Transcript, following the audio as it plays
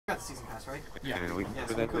got season pass, right? Yeah. And we can Yes,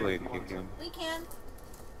 do we that could. delayed. We can.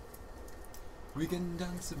 We can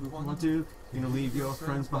dance if we want to. You're gonna leave your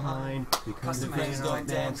friends behind because Custom if friends made don't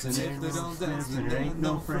dance, and if they don't dance, then there ain't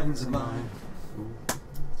no friends of mine.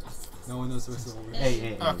 No one knows the rest of the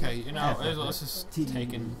Hey. Okay, you know, let's just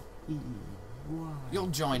take in. You'll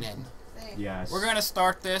join in. Yes. We're gonna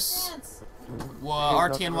start this. Dance. Well,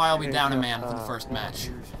 RTNY will be down a man for the first match.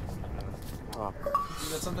 Oh.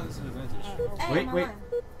 That's sometimes an advantage. Hey, Wait.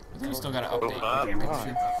 Then we still gotta update.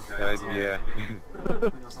 Yeah.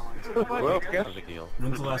 Well, guess.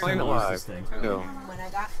 When's the last time you used this thing? No. When I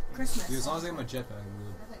got Christmas. Dude, as long as I get my jetpack, I'm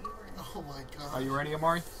good. Oh my god. Are you ready,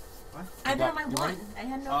 Amari? I got my You one. ready? I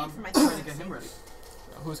had no need for my I'm trying to get him ready.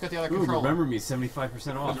 Who's got the other Ooh, controller? remember me,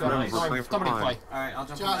 75% off. Somebody Nice. play. Somebody play. Alright, I'll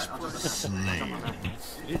jump Josh, on that. I'll jump on that.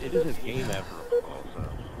 It is a game after all, so.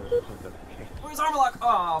 Where's armor lock?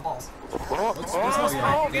 Oh, balls.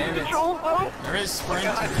 Damn it. There is sprint.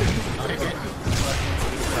 Okay, good.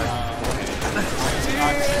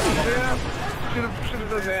 Should have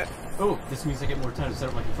done that. Oh, this means I get more time to set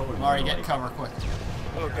up my controller. Amari, get cover quick.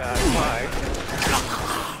 Oh god, why?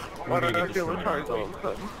 Why don't I feel retarded all of a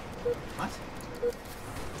sudden? What?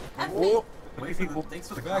 Oh, Wait for the, thanks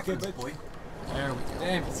for the Back in, confidence, boy. There we go.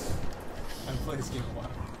 Damn it. I haven't played this game in a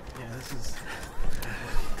while. Yeah, this is...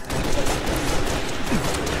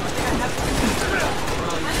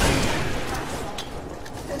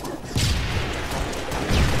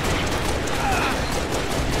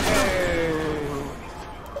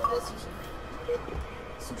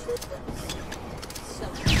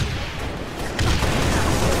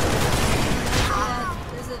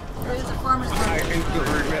 There's a farmer's I market.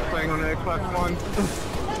 instantly regret playing on the Xbox One.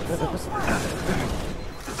 That's so smart.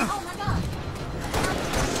 Oh my god.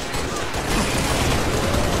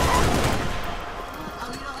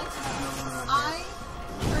 Oh, you don't like to I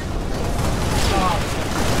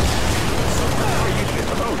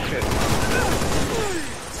Oh shit.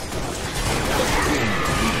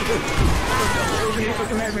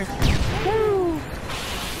 Looking at me.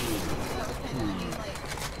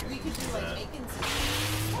 we could do like bacon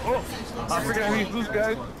Oh, I forgot how to use those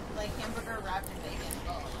guys. like hamburger wrapped in bacon.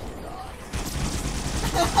 Oh my god.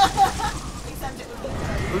 Except it would be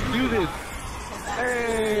Let's do this.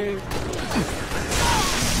 Hey.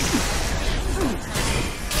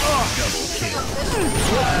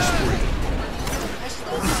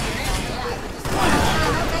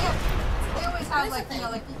 They always have like, you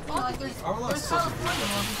know, like there's California ones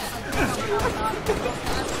just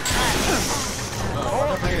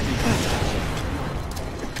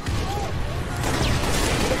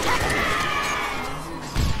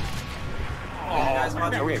guys,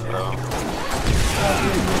 watch Now it. wait, bro.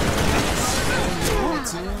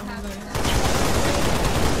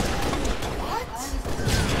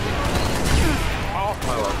 Oh,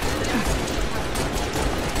 my lord.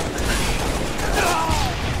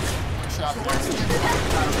 Shot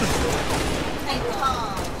there.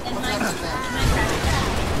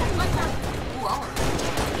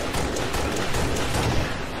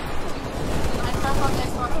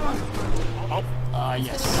 and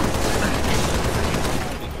Yes.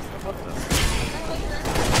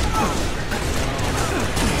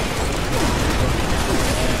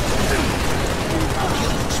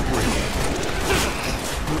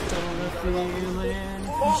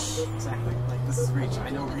 Exactly. Like, this is Reach. I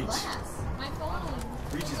know Reach. my phone.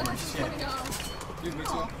 Reach is my shit. Dude, me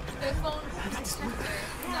too. The phone.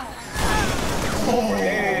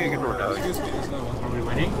 Hey, good work, Alex. Excuse me, there's no one. Are we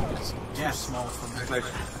winning? Yeah, small for me. Nice.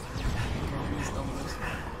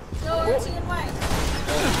 Go RTNY.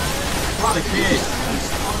 Oh, the kid!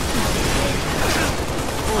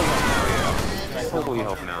 Hopefully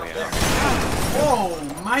help now, yeah. Oh,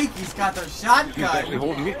 Mikey's got the shotgun. He's actually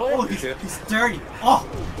holding me. Oh, he's dirty. Oh.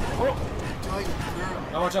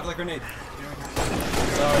 Oh, watch out for that grenade.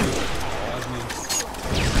 Sorry. That was me.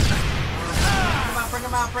 Bring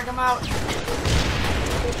him out, bring him out.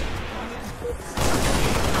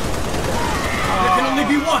 There can only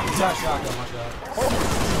be one. Shotgun, watch out.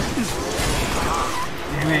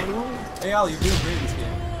 Damn it. Hey, Al, you're doing great in this game.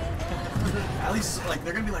 At least, like,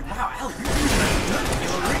 they're gonna be like, wow, Al, you're doing good.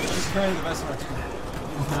 She's currently the best in our team.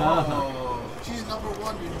 Oh. She's number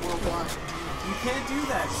one in worldwide. You can't do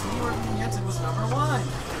that. Stuart Jensen was number one.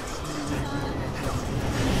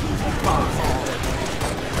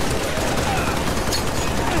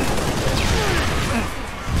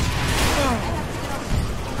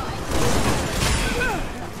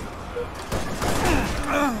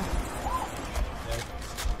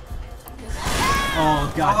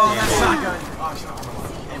 Oh, god Oh, damn that it. shotgun. Oh, shotgun.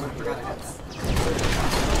 Damn it, I forgot it.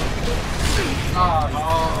 Oh,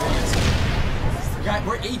 Guys,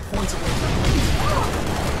 we're 8 points away.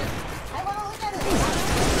 I want to look at it.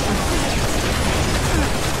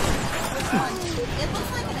 It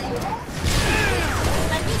looks like an angle.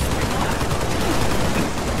 Might be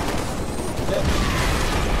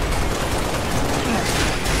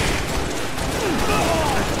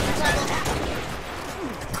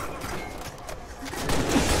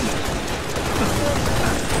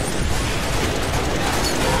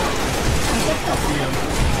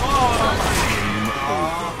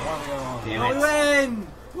We win!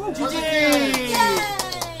 GG! Yay!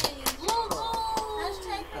 Logo!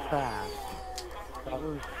 Hashtag.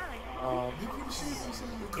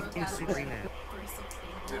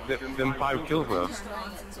 Them 5 kills though.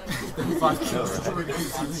 5 kills.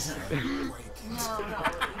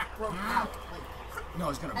 No,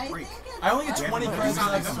 it's gonna break. I only get 20 credits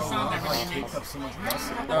left, so I take up so much less.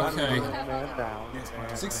 Okay.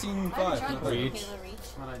 16-5. Reach.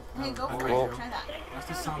 Hey, go for Cool. it. Try that.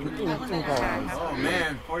 Oh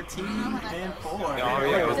man, 14 and 4. Oh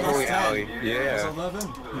yeah, it was totally Allie. Yeah. 11.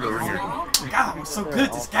 Over here. God, we're so good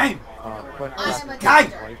at this game. I am a Guy!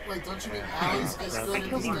 doctor. Wait, don't you mean Allie's as good at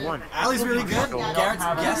this game? Allie's really good. Garrett's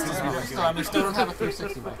guest is really So, good. I mean, still don't have a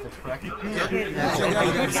 360 by fix, correct? I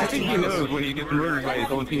think he knows when he gets murdered by his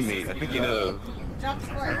own teammate. I think he knows. Drop the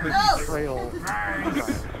score. No!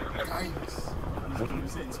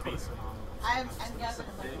 I'm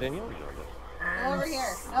gathering. Daniel? Over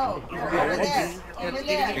here. No. Over there. Over there. Over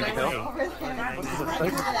there. I can do that.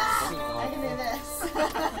 I can do this.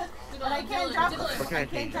 But I can't drop it. I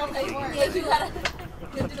can't drop it anymore. Yeah, you gotta. You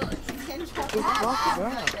can't drop it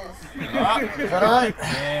like this. Alright.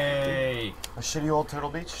 Hey. A shitty old Turtle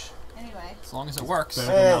Beach. Anyway. As long as it works.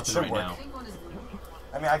 Hey, it should work.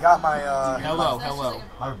 I mean, I got my, Hello, hello.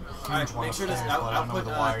 my huge one Make sure to upstairs, but I don't know put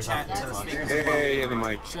the wires chat out to there. speakers. Hey, the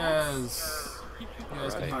mic. Chaz. You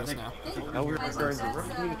guys can hear us now. Now we're starting to work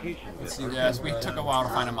communication. Yes, we took a while to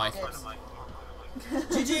find a mic.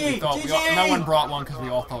 GG! No one brought one because we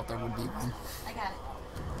all thought there would be one. I got it.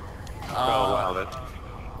 Oh wow, that's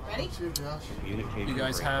Ready? communication. You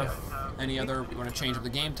guys have any other, you want to change up the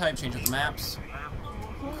game type, change up the maps,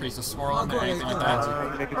 increase the swirl limit, anything like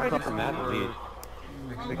that? Make it something that lead.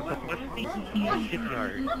 Make it something.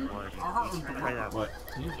 What?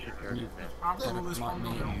 Can you not me,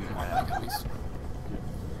 at least.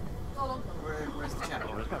 Where's the chat?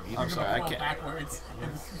 I'm sorry, I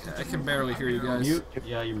can barely hear you guys. Mute?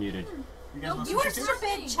 Yeah, you're muted. No, you are such a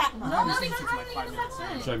big chat mom. No, not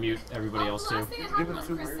even Should I mute everybody else too?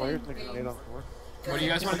 What do you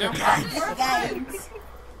guys want to do? Games.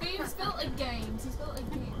 He's built a games. He's built a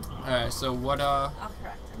games. Alright, so what I'll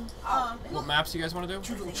correct him. what maps do you guys want to do?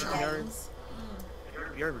 Games.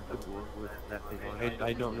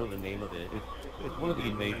 I don't know the name of it. It's one of the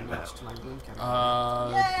invasion maps.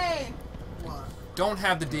 Yay! Don't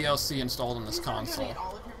have the DLC installed on this console. Donate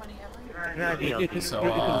all of your money ever. So,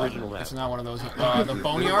 it's not one of those. The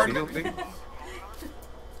Boneyard?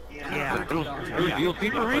 Yeah.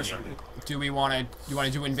 DLC for Reach? Do we want to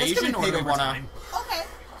do Invasion, or do we want to Okay.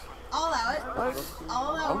 I'll allow it.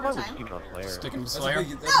 I'll allow overtime. stick in That's a Slayer?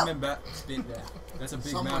 big, that's a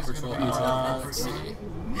big map for 12 Let's see.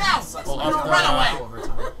 Yes! Well,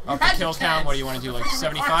 up the kill count, what do you want to do, like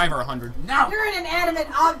 75 or 100? You're an inanimate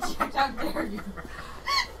object, how dare you?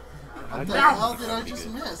 What the hell did I just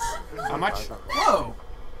miss? How much? Whoa!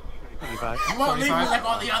 45?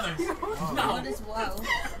 all the others. What is whoa?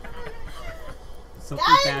 Something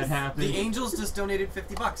bad happened. The Angels just donated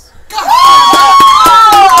 $50.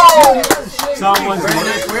 Someone's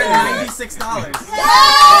We're at $96.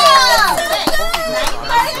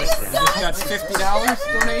 Got $50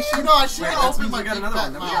 donation? You know, I should Wait, have that opened means my we got big another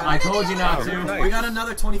fat one. mouth. I told you not to. We got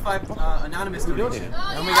another 25 anonymous donation.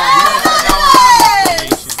 And we got a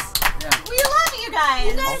donation. We love you guys.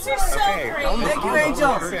 You guys are so great. Thank you,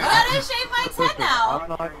 Angels. I gotta shave Mike's head now. I'm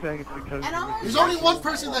not saying it's because And I'm There's only one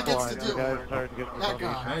person that gets to do it. guys started to get That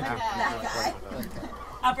guy. that guy.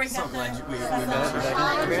 I'll bring that We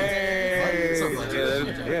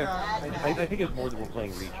Yeah, I think it's more than we're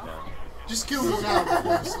playing Reach now. Just kill me now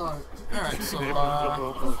before I start. Alright, so, you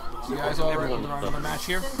guys all ready to run another match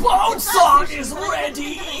here? Bone Song is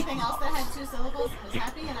ready! Anything else that had 2 syllables was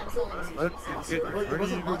happy, and I was holding Let's get ready. RJ. I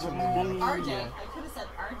could have said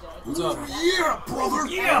RJ. What's up? Yeah, brother!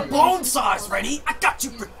 Yeah, Bone Saw's ready! I got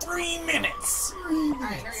you for 3 minutes!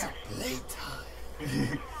 Alright, here we go.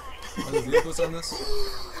 Are there vehicles on this?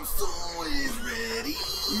 It's always ready.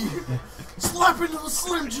 Slap into the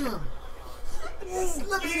Slim Jim.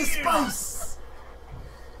 Let me in the spice!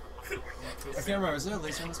 I can't remember. Is there a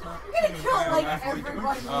laser on this map? You're gonna kill like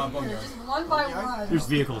everybody. Boneyard. Just one by one. There's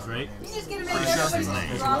vehicles, right? You just gonna make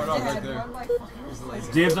everybody drop dead one by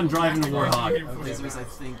one. Dibs on driving the Warhawk. Lasers, I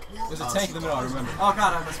think. There's a tank in the middle, I remember. Oh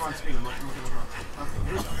god, I'm on screen. I'm looking.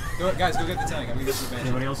 Go, guys, go get the tank. I'm gonna get the advantage.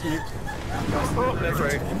 Anybody else here? Oh, that's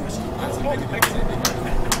right.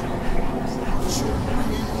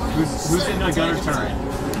 Who's in a gunner turret?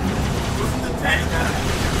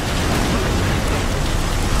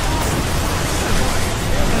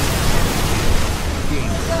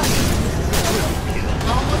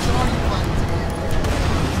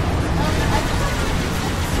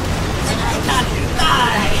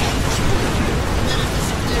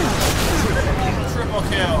 Triple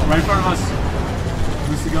kill. Right in front of us.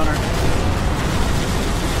 Who's the gunner?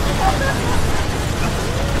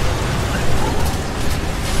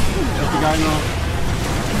 That's the guy in the...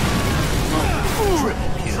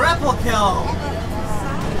 Triple kill!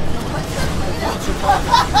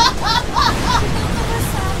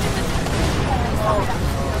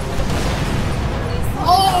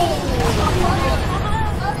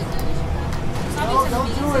 No,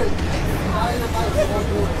 don't do it.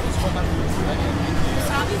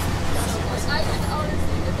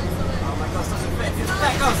 Oh my gosh, doesn't fit. It's a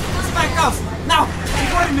fat ghost! It's a fat ghost! No! He's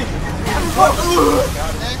avoiding me! And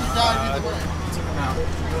you died either way. Took him out. It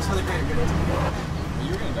was really great. You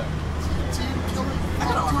were gonna die. Team killer. I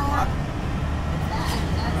got armor block.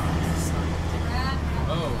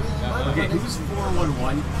 Oh, Okay, who's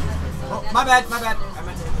 411? Oh, my bad. I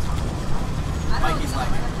meant to hit this one. Mikey's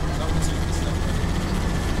lagging.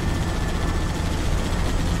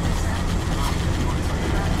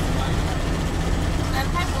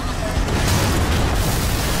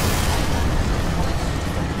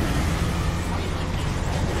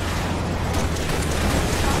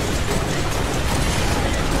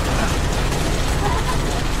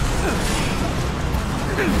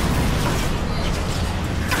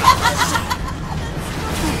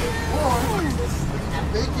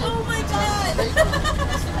 Oh my god!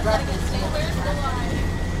 Where's the line?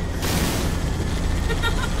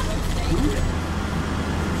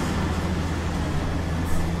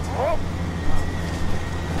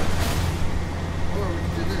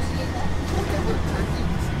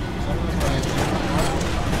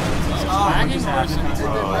 Lagging or is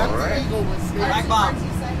it? Lag bomb.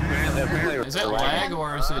 Is it lag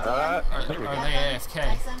or is it? Are they AFK?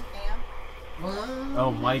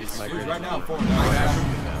 Oh, Mike's. Right now, 4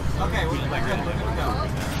 Okay, we're good to go.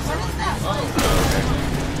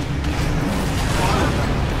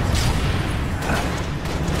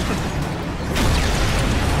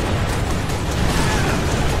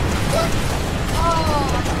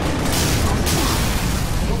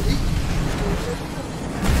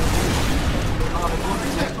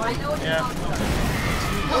 Yeah.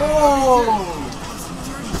 Oh!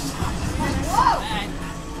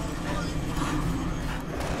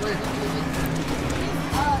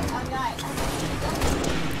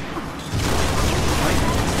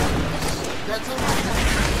 That's over.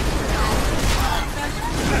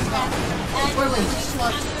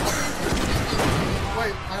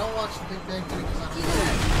 Wait, I don't watch the Big Bang Theory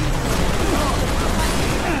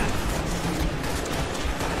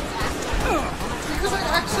because I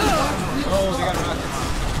actually don't. Oh, they got rockets.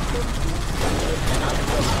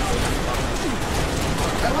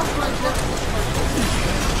 I watched my jet.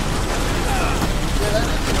 Yeah, that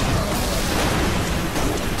is.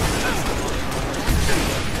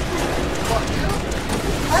 Fuck you.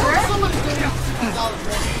 I heard somebody gave me $50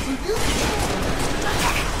 for you.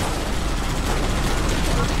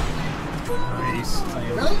 Nice. I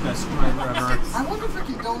am Really? the best driver ever. I wonder if I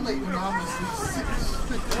can donate anonymously.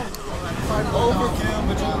 Overkill,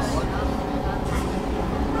 but just...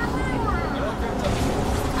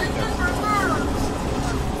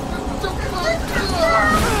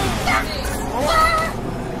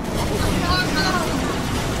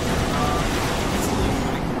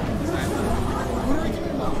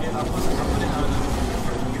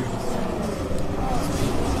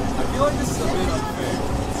 I feel like this is a bit unfair.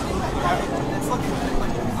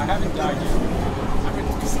 I haven't died yet.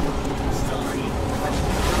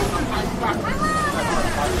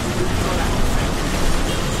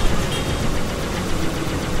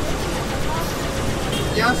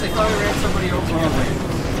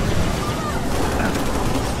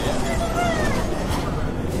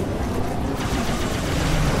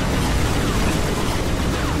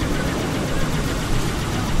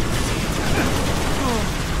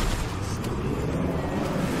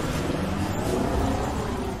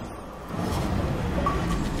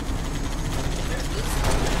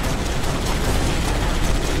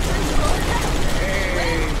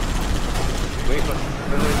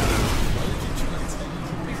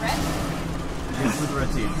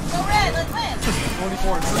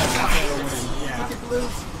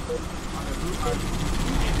 They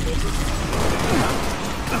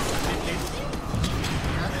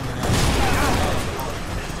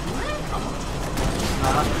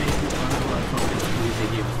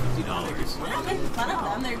gave us $50. We're not making fun of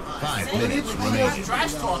them. They're 5 saying minutes it. remaining.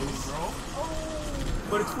 Trash talking, bro.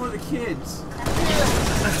 But it's for the kids.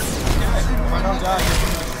 Don't die.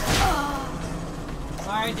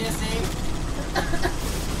 Sorry, Jesse.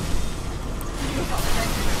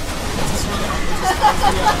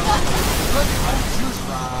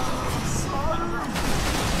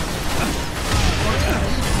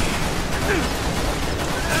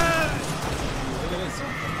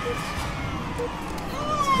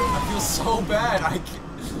 I feel so bad.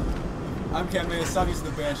 I'm Kevin. Stop using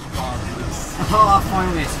the banshee power, please. Oh,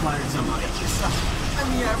 finally I splattered somebody. I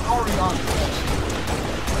mean, I'm already on the banshee.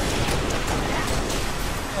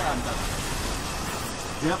 Yeah, I'm done.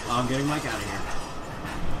 Yep, I'm getting Mike out of here.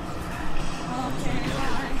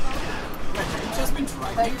 You've just been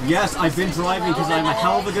driving. Yes, I've been driving because I'm a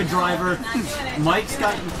hell of a good driver. Mike's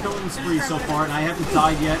gotten killing spree so far, and I haven't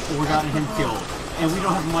died yet or gotten him killed. And we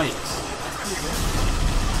don't have mics.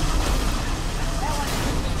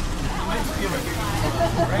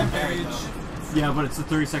 Rampage. Yeah, but it's a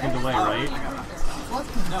 30-second delay, right?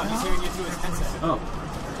 No, he's hearing you through his headset. Oh.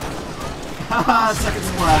 Haha, second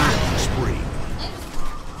splatter. Spree.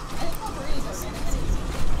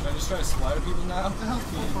 Should I just try to splatter people now?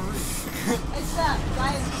 It's that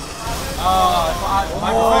Ryan.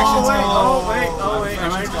 My perfection's wait, I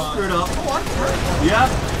might have screwed up. Yep,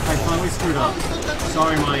 I finally screwed up.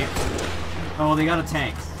 Sorry, Mike. Oh, they got a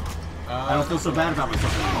tank. I don't feel so bad about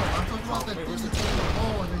myself anymore. I'm talking about that thing that's in the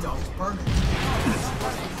hole and then you just burn it.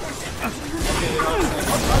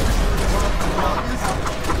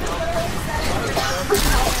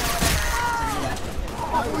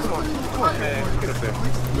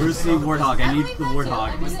 Where's the warthog? I need the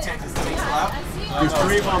warthog. There's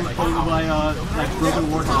 3 of them over by that broken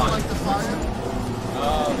warthog.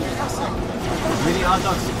 Mini hot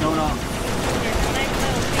dogs going off.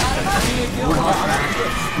 Warthog's back.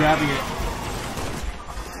 Grabbing it.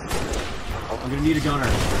 I'm gonna need a gunner.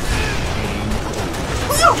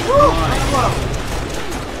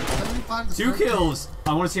 Nice. 2 kills.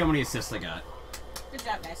 I want to see how many assists I got. Good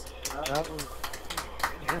job, guys.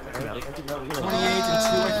 28 and 2,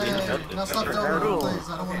 I think. Now stop doing please.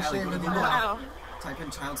 I don't want to shave anymore. Type in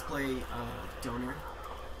Child's Play donor.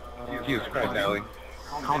 Jesus Christ, Allie.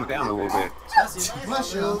 Calm down a little bit.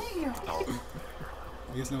 Bless you.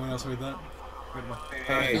 I guess no one else heard that.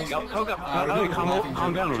 Hey,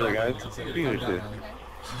 calm down over there, guys. Seriously.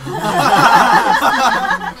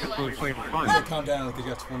 We're playing for fun. Calm down because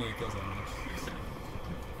you got 28 kills on me.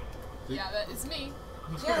 Yeah, that is me.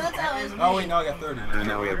 Yeah, that's Alex. Oh wait, no, I got 30. And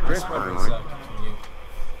now we have Chris finally.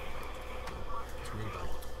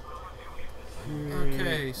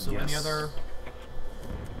 Okay, so any other...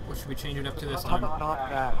 What should we change it up to this time?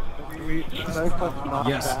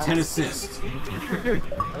 Yes, 10 assists.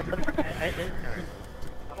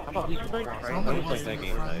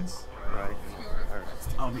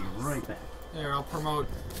 I'll be right back. There, I'll promote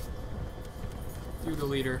you the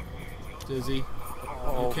leader, Dizzy.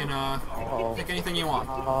 You can pick anything you want.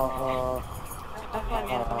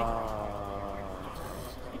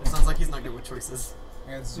 It sounds like he's not good with choices.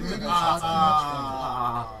 You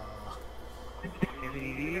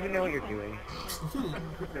even know what you're doing.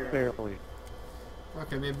 Barely.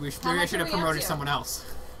 Okay, maybe I should have promoted someone else.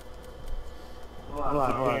 Hold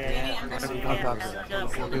on.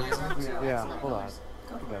 Yeah, hold on.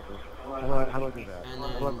 How do I do that?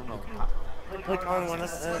 Click on one of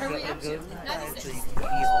the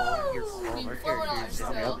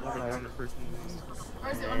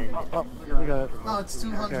No, it's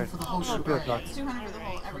 200 for the whole shebang. It's 200 for the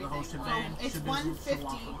whole everything. It's 150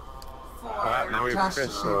 for. Alright, now we have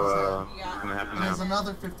Chris, so what's gonna happen There's now?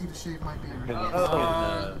 another 50 to shave my beard.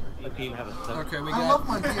 Okay, we I love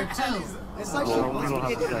my beard too. It's like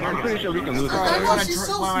I'm pretty sure we can lose Alright, it.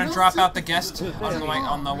 want to drop out the guest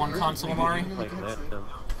on the one console, Amari? Can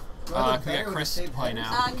we get Chris to play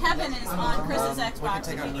now? Kevin is on Chris's Xbox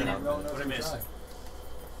if you need him. What did I miss?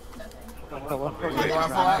 Kevin is on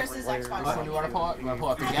Chris's Xbox. Do you want to pull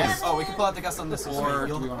out the guest? Oh, we can pull out the guest on this Or screen.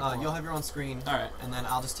 do we wanna You'll have your own screen. Alright. And then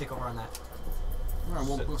I'll just take over on that.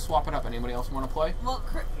 Alright, we'll swap it up. Anybody else want to play? Well,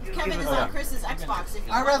 Kevin is on Chris's Xbox. If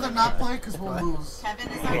you I'd want. rather not play because we'll lose. Kevin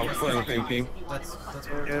is on We're Chris's playing the same Xbox. team. That's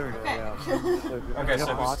Okay. Okay,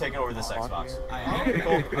 so who's taking over this Xbox?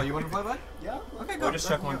 cool. Oh, you want to play, bud? Yeah. Okay, go. We'll just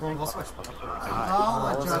check one. We'll switch. I'll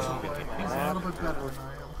let Josh play. He's a little bit better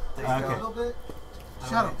than I am. A little bit.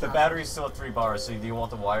 Shut up. The battery's still at 3 bars, so do you want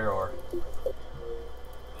the wire or?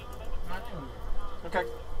 Okay.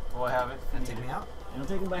 Oh, I have it. And take me out. I'll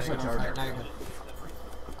take him back to my charger. Alright, now you're good.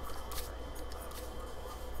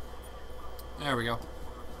 There we go.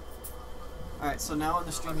 Alright, so now on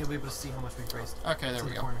the stream you'll be able to see how much we've raised. Okay, there To we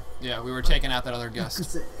the go. corner. Yeah, we were taking out that other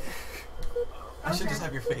guest. I should just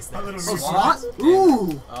have your face there. Oh, SWAT?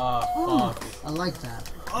 Ooh! Oh, fuck. I like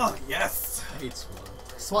that. Oh, yes! I hate SWAT.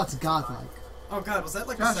 SWAT's godlike. Oh god, was that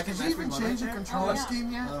like the Josh, second did match you we even won change right your there? controller yeah. scheme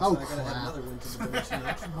yet? So Oh, I gotta crap. add another win to the donation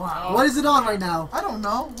match. Wow. What is it on right now? I don't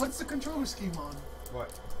know. What's the controller scheme on?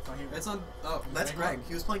 What? It's on. Oh, that's Greg.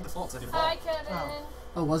 He was playing defaults. I default. Hi, Kevin.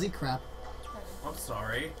 Oh, was he? Crap. I'm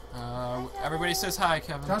sorry. Everybody says hi,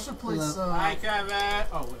 Kevin. Joshua plays. Hi, Kevin.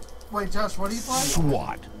 Oh, Wait, Josh, what do you play?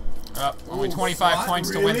 SWAT. Only 25 SWAT? points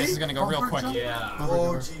to win. This Really? is gonna go real Bumper quick. jump? yeah.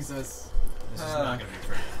 Oh Jesus. This is not gonna be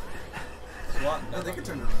fair. SWAT. No, they can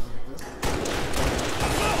turn it around like this.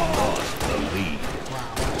 Lost the lead.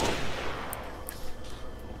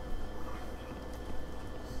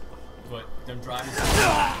 But them driving.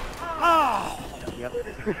 Yep.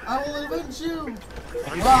 I will avenge you!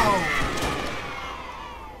 Wow!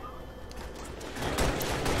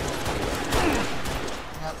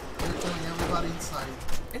 Yep, you're killing everybody in sight.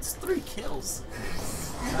 It's 3 kills.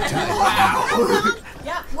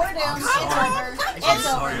 Yeah, we're down. It's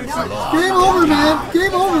over. It's over. No. Game over, man.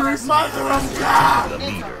 Game over. Mother of God. The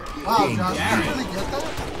leader. Wow, Josh, did you really get that?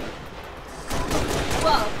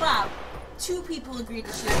 Whoa, wow. 2 people agreed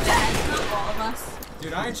to shoot that, not all of us.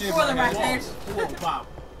 Dude, I ain't shaving For the my head. record. Whoa, Bob.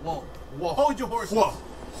 Whoa. Whoa. Hold your horse. Whoa.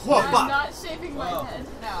 I'm Bob. not shaving my head.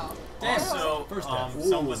 No. Also, First some half. of us Ooh,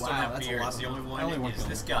 don't wow, have that's a beards. lot The of only them. one Only one is kill.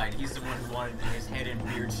 this guy, and he's the one who wanted his head and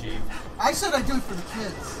beard shaved. I said I'd do it for the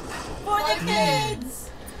kids. For the kids!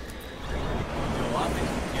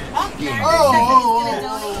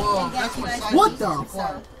 What the?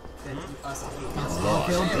 Lost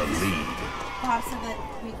the lead. Bob said that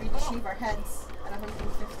we agreed to shave our heads at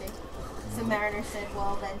 150. So Mariner said,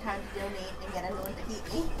 well, then time to donate and get everyone to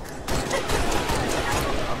hate me.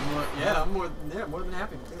 I'm more than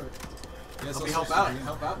happy to do it. Yeah, Let me help out.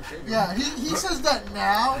 Help out and shave. Yeah, he says that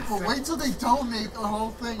now, but wait till they donate the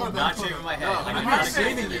whole thing. I'm and not then shaving my head. No, I'm I'm not not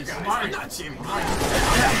shaving shaving you you guys. guys. I'm not shaving my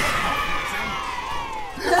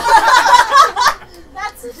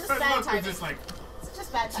That's just bad timing. Just like, It's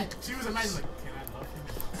just bad timing. she was amazing. Like, can I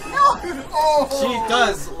love him? No! Oh! She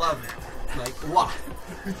does love it. Like, wah.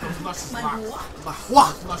 Those luscious Like locks. what?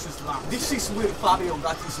 Wah. Luscious locks. This is where Fabio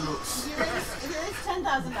got his looks. Here is $10,000. I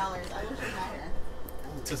wish we had her.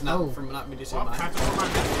 Just not Oh. from not me to shave Well, mine. time to call my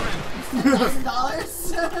best friend.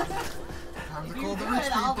 $10,000? Time to call the rich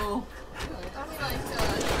people. I mean, like,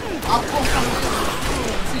 I'll call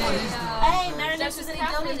see what he's doing. Hey, Mariner Just just said he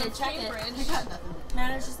Catherine donated. of Check it. Cambridge. I got nothing.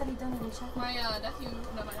 Mariner just said he donated. Check it. my nephew,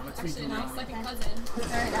 no, my actually No, my second okay. cousin.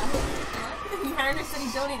 Fair enough. Mariner said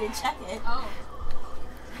he donated. Check it. Oh.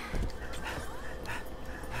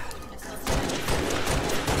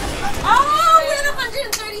 Oh, we're at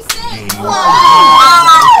 136.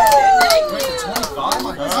 Oh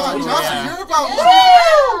my god, Oh, Josh, yeah. you're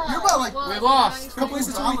about like Well, We lost. a couple of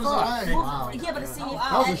hours away. Wow. Yeah, but see, That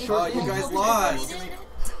was a Oh, short you game. guys lost. You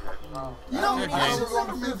know, Good I game. should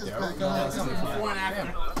have made this back. Before and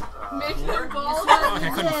after. Make your balls. I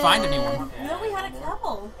couldn't find anyone. No, we had a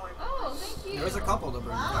couple. Oh, thank you. There was a couple to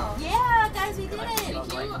bring. Wow. Yeah, guys, we did it. Thank you.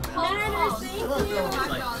 Mariners, thank you.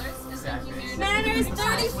 $5. Just thank you, Mariners. Mariners,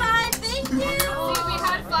 35. Thank you. See, we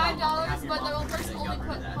had $5, but the person only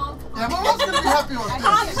put honk. Yeah, my mom's gonna be happy with this.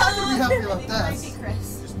 She's gonna be happy with this.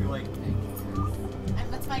 Chris. Just be like,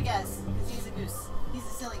 What's my guess? Because he's a goose. He's a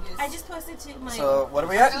silly goose. I just posted to my. So what are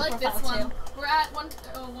we I at? like this Profile one. too. We're at one.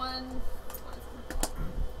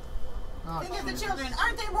 Think of the children.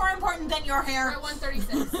 Aren't they more important than your We're hair? at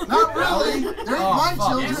 136. Not really. They're my fuck.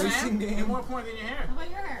 children. Racing They're game. more important than your hair. How about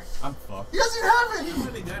your hair? I'm fucked. He doesn't have You it.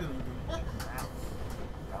 really did.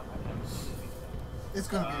 It's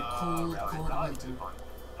gonna be a cold, cold winter.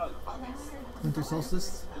 Winter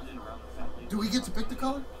solstice. Do we get to pick the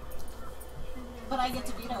color? But I get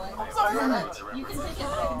to veto it. Damn it. You can pick it,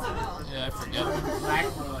 but I can veto it. Yeah, I forget.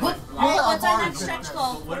 Hey, what's our next stretch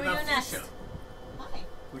goal? What are we doing next? Hi.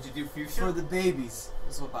 would you do fuchsia? For the babies,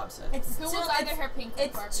 is what Bob said. It's Who too, will dye their hair pink?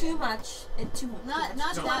 it's too much. It's too much.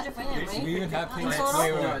 Not that for him, right? We even have pink. In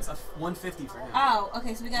total? No, it's a 150 for him. Oh,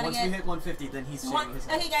 okay. So we gotta Once we get. hit 150, then he's shaving his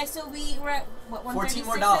head. Okay, guys. So we're at what? 14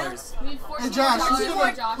 more 136 dollars. We need 14 Hey, Josh, more who's dollars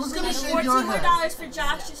gonna- for Josh. who's gonna And shave then your $14 more head? dollars for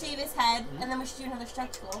Josh to shave his head, and then we should do another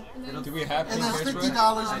stretch goal. Do we have And pink then hairspray?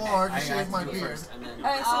 $50 more to I shave my have to go beard. first, and then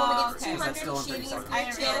All right. So when we get okay. to That's 200, still in shaving 30 his seconds.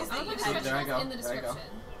 head too. I'll put the There I stretch go, in the there I go.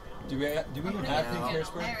 description. Do we even have pink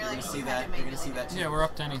hairspray? I really You're gonna see that. You're gonna see that too. Yeah, we're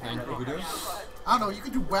up to anything. What we do? I don't know, you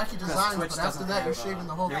can do wacky designs, Twitch but after doesn't that, you're have, shaving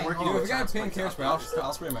the whole they're thing working off. Dude, if we got pink hairspray,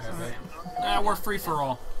 I'll spray my hair, right? We're free for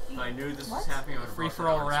all. I knew this was happening. I would have Free brought for that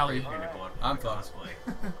all out rally. spray painted one. I'm fine.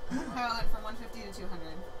 How it from 150 to 200.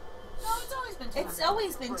 No, it's always been 200. It's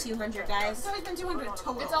always been 200, guys. It's always been 200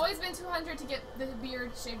 total. It's always been 200 to get the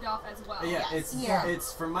beard shaved off as well. Yeah, Yes.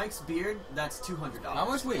 it's for Mike's beard. That's $200. How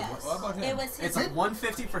much? Wait, Yes. what about him? It was his. It's like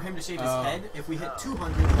 $150 for him to shave his head. If we hit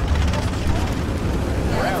 200, Yeah,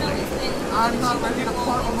 it's always been. I'm not ready to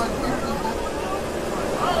part with my beard.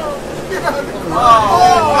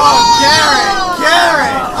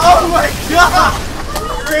 Garrett! Oh my God!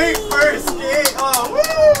 Great first game! Oh, woo!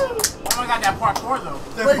 Oh, I got that parkour though.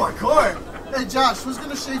 The parkour! Hey Josh, who's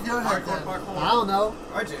gonna shave your head then? I don't know.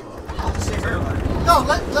 RJ will. I'll just shave everybody. No,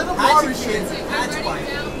 let him Mari shave. That's why.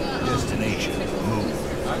 Destination,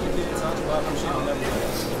 move. I can get it sounds about I'm shooting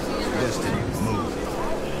everything. Destiny, move.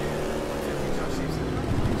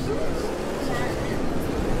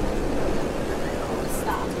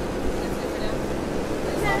 Stop.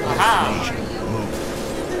 Aha! Destination, move.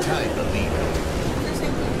 Time the leader.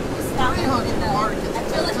 Stop. 300 Mari gets I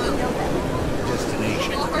feel like you know that.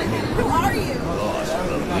 Destination, move. Who are you? Lost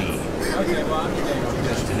the lead. Okay, well, I'm getting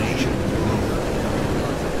Destination, move.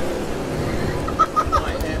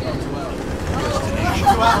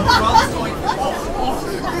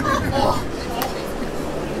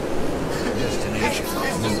 Destination, destination,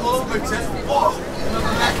 move.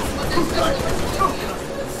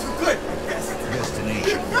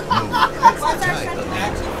 Destination, move. Time the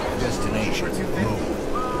lead. Destination, move.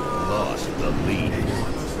 Lost the lead.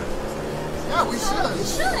 Yeah, we should. You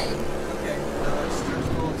should.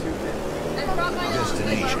 I brought my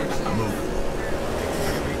Destination, move.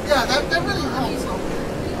 Yeah, that really helps.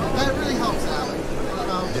 That really helps, Alec.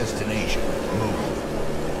 Destination, move.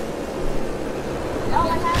 Oh,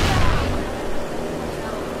 I have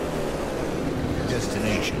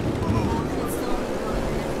Destination, move.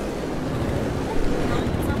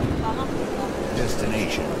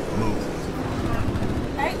 Destination, move.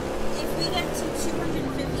 Alright, if we get to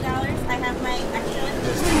 $250, I have my extra one.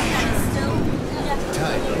 Destination. That is still, yeah,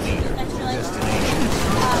 Time the leader. extra life. Destination,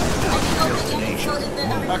 So in the original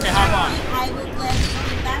Okay, hang on. I will gladly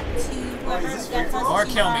give back to whoever gets us Or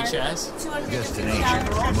to kill me, our Chaz. $250 Destination.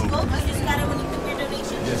 stretch goal. You just gotta, when you pick your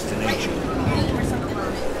donation, Destination. write name or something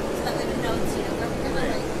on it. So that way we know it's, you know, we're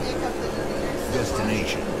gonna like pick up the donators.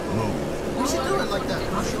 Destination, move. We should do it like that.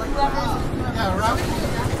 Yeah, raffle.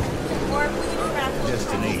 Or we can do a raffle.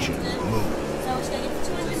 Destination, move. So we should get to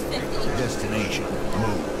 250. Destination,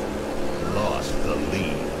 move. Lost the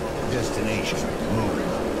lead. Destination, move.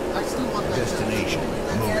 I still want that. Destination,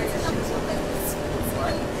 move.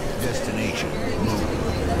 Destination,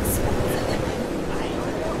 move.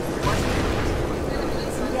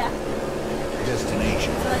 Yeah.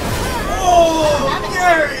 Destination. Oh,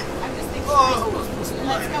 Gary! I'm just thinking,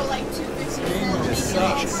 let's go like 250 and then maybe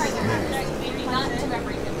Destination, further. move. Maybe not to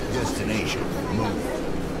every 50. Destination, move.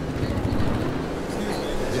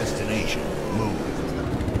 Destination, move.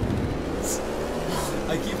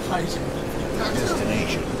 I keep hiding.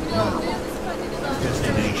 Destination, move.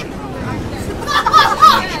 Destination, move.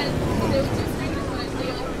 They were two strangers when they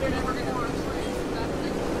like they're never gonna watch my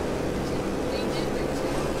they did their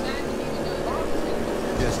that didn't even know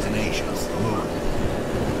that. Destination, move.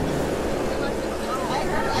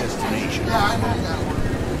 Destination, Yeah, I know that one.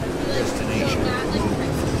 destination, move.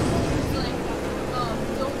 Like,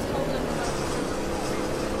 don't tell them about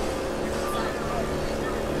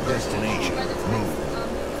Destination, move.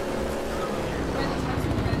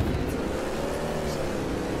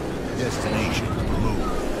 Destination, move.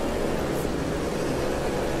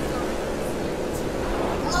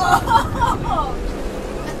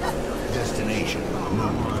 Destination,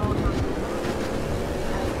 move.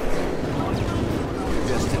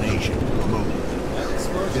 Destination, move.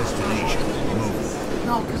 Destination, move.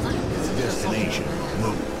 No, because Destination,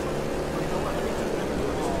 move.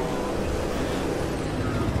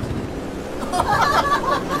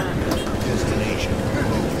 Destination,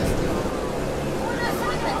 move.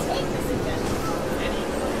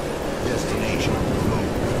 Destination, move.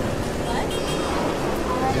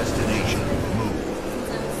 Destination, move.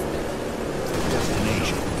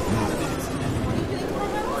 Destination,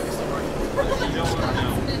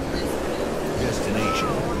 move. Destination,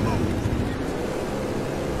 move.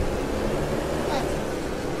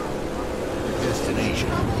 Destination,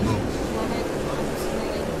 move.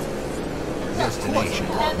 Destination,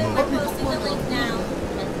 We're move. posting the link now.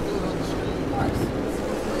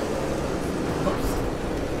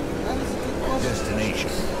 Destination,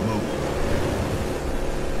 move.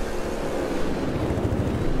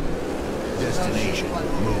 Destination.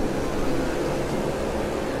 Move.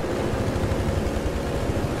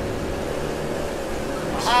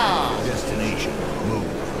 Destination. Move.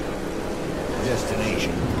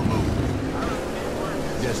 Destination. Move.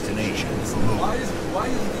 Destination. Move. Why does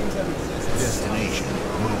games have existence? Destination.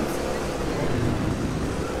 Move.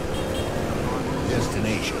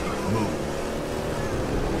 Destination. Move.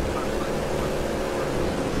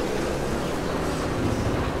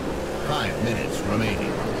 Five minutes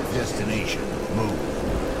remaining. Destination. Move.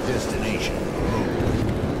 Destination. Move.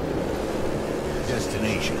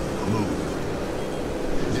 Destination. Move.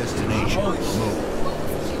 Destination. Move.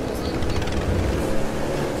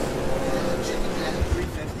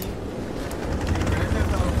 350. Grand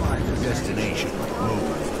Theft Auto 5. Destination. Move.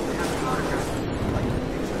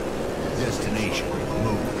 Destination.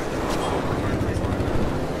 Move.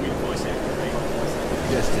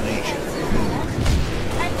 Destination. Move.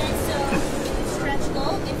 Alright guys, so stretch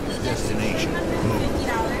goal, if we get Destination. $150,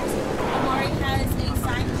 Amari has a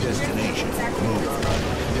signed picture. Destination. Exactly. Move.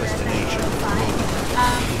 Destination. Move.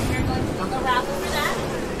 We're going to do a raffle for that,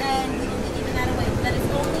 and we will be giving that away. That is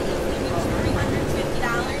only if we reach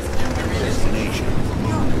 $350 in the race. Destination.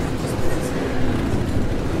 Move.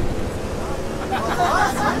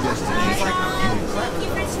 Destination. Thank you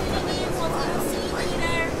for tuning in. We'll see you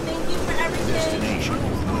later. Thank you for everything. Destination.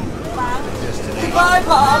 Move. Bob. Destination. Goodbye,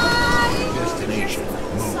 Bob. Destination.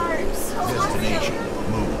 Move. Sorry, so Destination.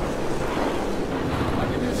 Move.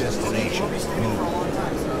 Destination. Move.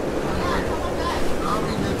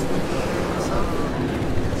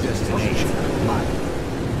 Destination. Move.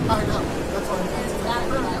 I know. That's why I'm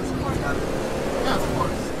yeah, of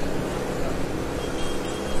course.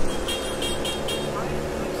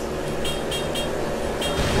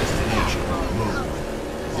 Destination. Move.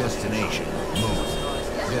 Destination. Move.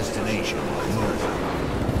 Destination. Move.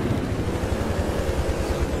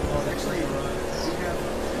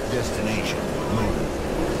 Destination. Move.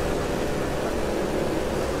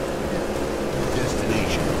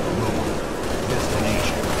 Destination. Move.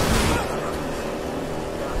 Destination.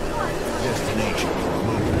 Destination.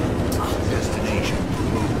 Move. Destination.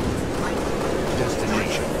 Move.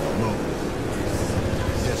 Destination.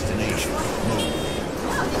 Move.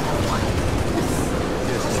 Destination. Move.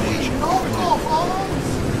 Destination.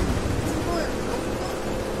 Move.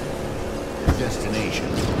 Destination. Move. Destination.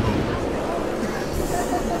 Move.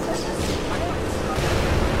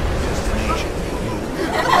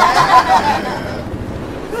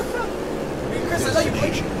 Chris, I know you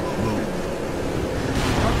win. Move.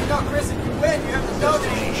 No, Chris, if you win, you have to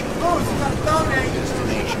donate. Move, you gotta donate.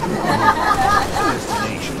 Destination.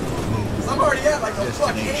 Destination. Move. I'm already at like a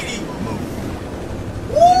buck Destination. 80. Move.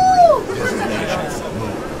 Woo! Destination.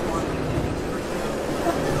 Move.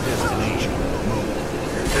 Destination. Move.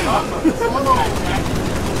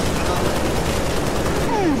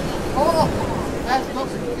 Oh, that's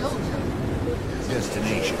nothing kills you.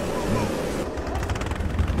 Destination. Move.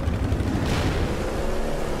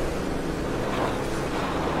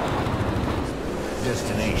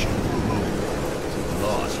 Destination. Move.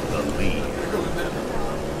 Lost the lead.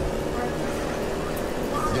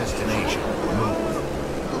 Destination. Move.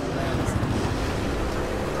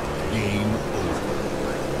 Game over.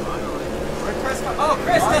 Oh,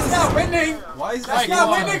 Chris, that's not winning! Why is That's that not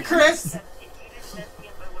winning, Chris!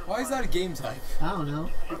 Why is that a game type? I don't know.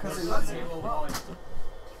 Because it lets you roll.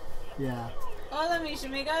 Yeah. Hola, mis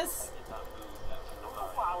amigas.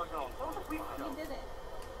 You did it.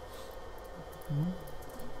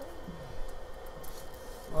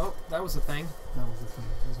 Well, that was a thing. That was the thing.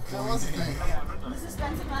 That was the thing. The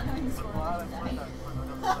suspense of not knowing the score.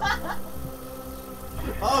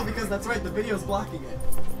 Oh, because that's right, the video's blocking it.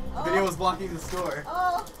 The video was blocking the score.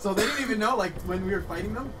 Oh. So they didn't even know, like, when we were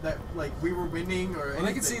fighting them, that, like, we were winning or anything. Well,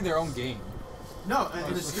 they can see their own game. No, in it's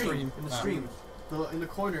the the stream. stream. In the Oh. stream. In the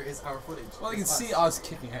corner is our footage. Well, they can It's see us. us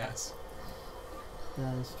kicking ass.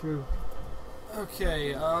 That is true.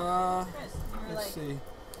 Okay, Chris, you were let's like, see.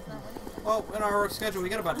 it's not winning. Well, in our schedule, we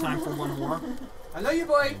got about time for one more. I know you,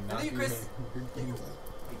 boy. I know you, Chris.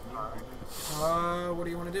 What do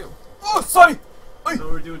you want to do? Oh, sorry! So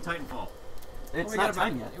we're doing Titanfall. It's we not got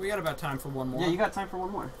time about, yet. We got about time for one more. Yeah, you got time for one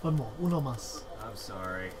more. One more. Uno más. I'm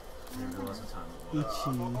sorry. I didn't realize what time it was.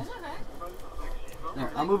 Ichi.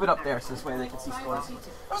 There, I'll move it up there so this way they can see scores.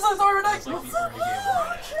 I'm so sorry, Renee! It's like the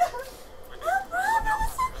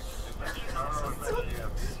early game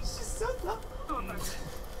She's so dumb.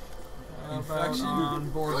 About on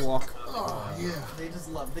Boardwalk. Oh, yeah. They just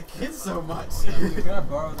love the kids so much. You gotta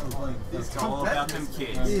borrow them playing. It's all about them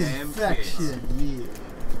kids. Damn kids. Infection. Yeah.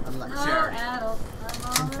 I like Charity.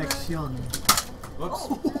 Infection. Whoops.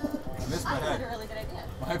 Missed my I had a head. really good idea.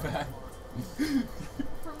 My bad.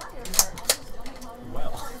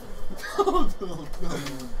 Well. Oh, no.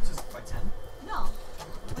 Just by 10? No.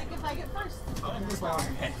 Like if I get first. If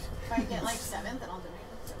I get like 7th, then I'll donate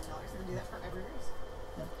 $7 and do that for every race.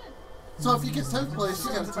 So if you get 10th place,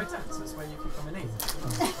 you Yeah, got it's by 10, so this way you can come in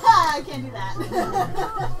 8th. I can't do that.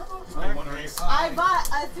 I bought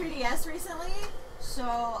a 3DS recently,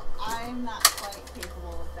 so I'm not quite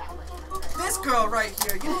capable of that much money. This girl right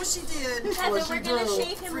here, you know what she did? Kevin, we're gonna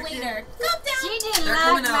shave him later. Calm down. She did They're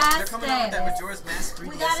like coming out with that mustache. Majora's Mask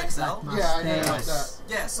 3DS XL. Yeah, I know about that.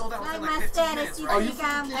 Yeah, sold out Like within like 15 minutes, mustache, right? you think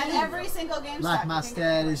I'm And every single game Like my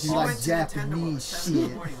status, you like Japanese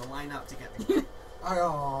shit. Line up to get me.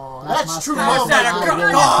 Oh, Like that's my true status, love. you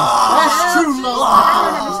like That's true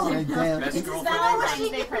love. Right there. This is Valentine's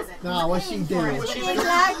Day present. Nah, what she did? She did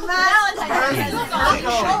like Valentine's Day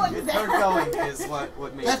present. It's her going is what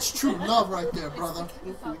made That's true love right there, brother.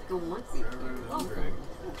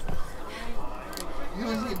 You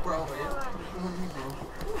and me, bro. You and me, bro.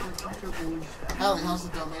 Allie, how's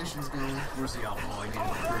the donations going? Where's the alcohol? I need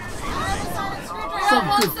Some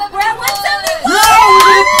good. We're at 170. No, we're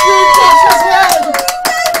gonna shave Josh's head.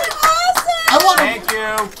 I want to. Thank you.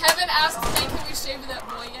 Kevin asked me, can we shave that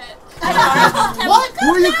boy yet? What? Who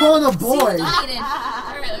are you calling a boy?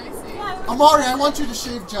 Alright, let me see. Amari, I want you to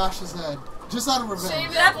shave Josh's head. Just out of revenge.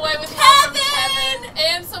 Shave that boy with Kevin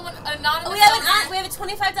and someone anonymous. We have a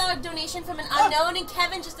 $25 donation from an unknown, and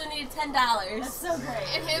Kevin just donated $10. That's so great.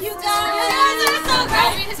 And his You guys are so I'll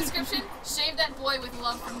read great. his description. Shave that boy with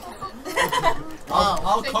love from Kevin. Wow.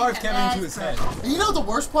 I'll carve Kevin into his head. And you know the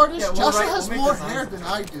worst part is? Yeah, Joshua we'll has make more designs. hair than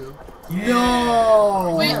I do.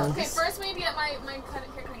 No. Wait, okay, first we need to get my hair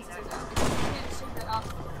cutting scissors out because you can't shave that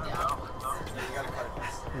off. Yeah.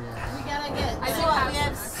 We gotta get. I do So have we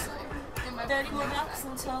have some, actually, in my 30 more bucks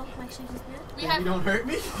until Mike shaves his beard. We have. You don't hurt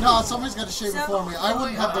me? No, somebody's got to shave it for me. I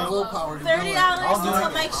wouldn't have the willpower to do $30 it.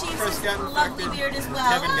 until Mike shaves First his got lovely infected. beard as well.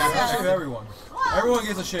 Kevin got I shave So, everyone. Everyone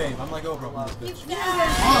gets a shave. I'm like Oprah on this bitch. you guys.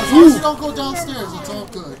 Oh, as long as you don't go downstairs, it's all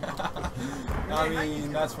good. I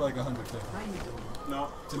mean, that's for like 150. No.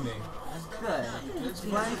 To me. Good. Is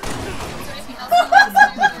there anything else you want to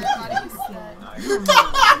do with your bodies?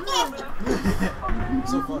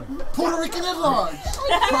 So funny. Puerto Rican at large.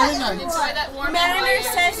 Friday night. Enjoy that warm Mariner air.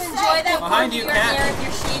 says enjoy that Behind warm you, New York Kat. air with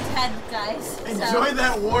your shaved head, guys. Enjoy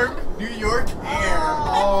that warm New York air.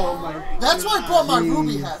 Oh my. That's what I brought my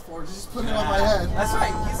Ruby hat for. Just put it on my head. That's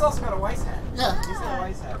right. He's also got a Weiss hat. Yeah. He's got a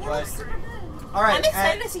Weiss hat. But all right. I'm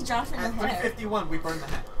excited to see Josh in the At hair. 351, we burn the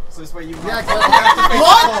hat. So this way you. Yeah, have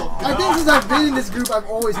What? I think since I've been in this group, I've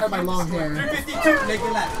always had my long hair. 352. Make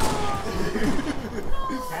it laugh.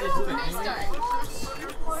 Restart.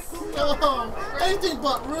 No, anything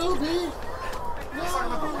but Ruby. No.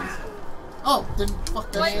 Oh, then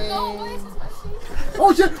fuck that. Wait, no, wait, this is my sheet.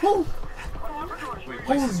 Oh shit! Oh!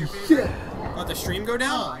 Holy shit! Let the stream go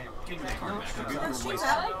down? It's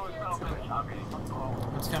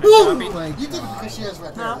kind of Woo! choppy. You think because she has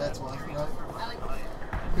red hair, that's why, right? I like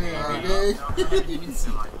Baby.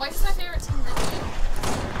 White's my favorite team.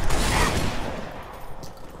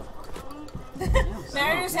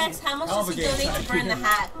 Mariner's asks how much does he donate to burn the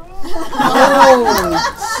hat? Oh!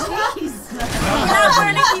 We're not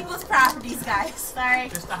burning people's properties, guys. Sorry.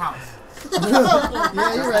 Just the house.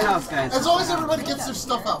 Yeah, you're right. House, guys. As long as everybody gets their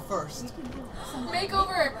stuff out first.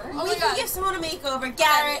 Makeover. Oh We my can god. give someone a makeover.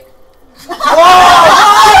 Garrett. Yes,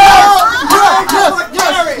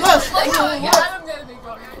 yes, Like, yes. yeah, I'm gonna make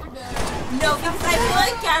over. No, because I feel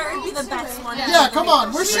like Garrett would be the best one. Yeah, come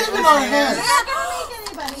on. We're shaving our heads. Not gonna make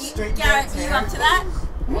anybody. Garrett, you up to that?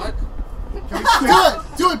 What?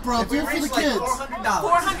 Do it, bro. Do it for the kids.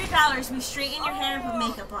 $400. We straighten your hair and put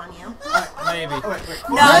makeup on you. Maybe. Oh, wait.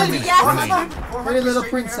 No, Maybe. yes. Pretty little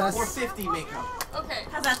princess. 450 makeup. Okay.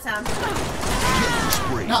 How's that sound?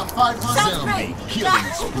 Not 500. Sounds great.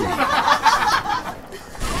 Killing spree.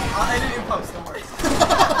 I didn't even post, don't worry.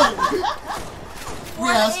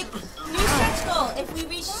 Yes. New stretch goal. If we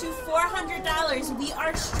reach to $400, we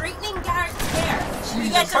are straightening Garrett's hair. We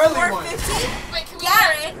get to curly one. $450. Wait, can we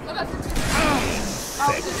Garrett. What about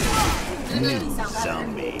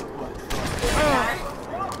Zombie.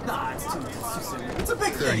 Nah, it's too soon. It's a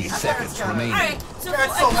big 30 thing. seconds remaining. Alright, so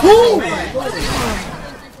Garrett's for, so Ooh. man.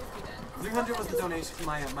 350 then? 300 was the donation,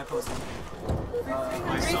 my posting.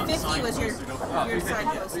 350 was your side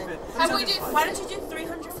posting. How do we do? Why don't you do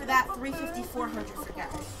 300 for that, 350, 400 for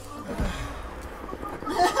Garrett?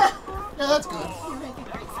 Yeah, that's good. You're making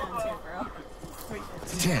great sounds here, bro.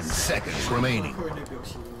 10 seconds remaining. We're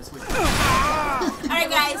negotiating this with Alright,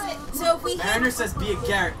 guys. So if we hit. Mariner says be a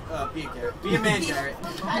Garrett. Be a man, Garrett.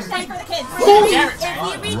 Hashtag for the kids.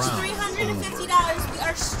 If we reach $350, we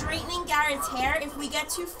are straightening Garrett's hair. If we get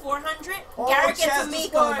to 400, Garrett gets a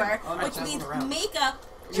makeover, which means makeup.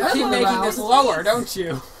 You keep making this lower, don't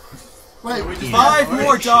you? Wait, $5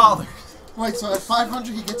 more. Wait, so at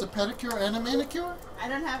 500 he gets a pedicure and a manicure? I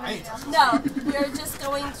don't have any. No, we're just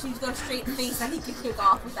going to go straight face that he can kick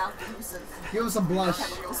off without the use of. Give us some blush.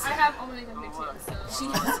 I have all my makeup too,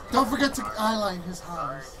 so. Don't forget to eyeline his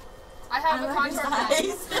eyes. I have a contour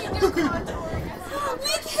eyes. We can do a contour.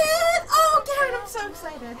 We can! Oh, Garrett, I'm so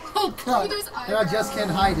excited. Oh, God. Yeah, I just can't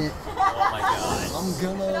hide it. Oh my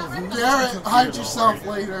god. I'm gonna... Garrett, hide yourself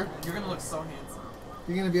later. You're gonna look so handsome.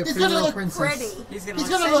 You're gonna be a He's pretty gonna little look princess. Pretty. He's He's gonna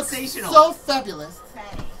gonna look look sensational. so fabulous.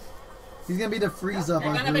 He's gonna be the freeze up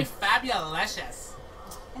You're on gonna be you. fabulous.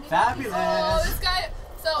 Oh, Fabulous. this guy.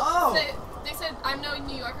 So Oh. they said I'm no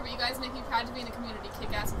New Yorker, but you guys make me proud to be in the community.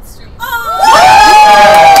 Kick ass with the street.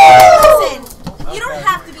 Listen, you don't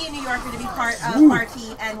have to be a New Yorker to be part of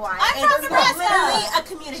RTNY. I'm from Nebraska. Literally a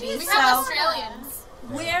community. We So have Australians.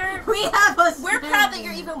 we're proud that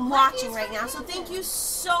you're even watching right now. So thank you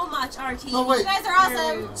so much, RT. No, wait. You guys are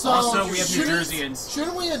awesome. So, Also, we have New shouldn't- Jerseyans.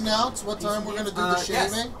 Shouldn't we announce what time we're gonna do the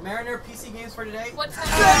Yes. shaving? Mariner PC games for today. What time?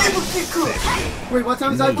 Wait, what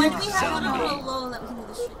time is that When again? we have a little lull that we can do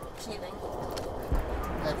the shaving.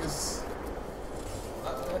 Yeah, 'cause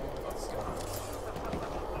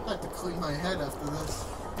I have to clean my head after this.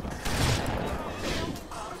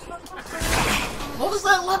 What was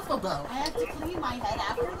that laugh about? I have to clean my head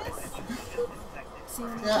after this?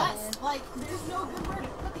 Yeah. Yes. Like, there's no good word to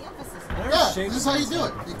put the emphasis on. Yeah, this is how you do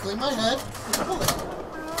it. You clean my head, you pull it.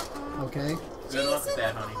 Okay. Good luck with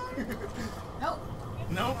that, honey. Nope.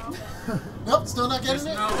 Nope. Nope, still not getting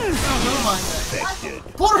it? No. Never mind that. Infected.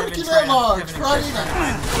 Puerto Rican at large, Friday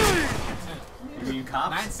night. You mean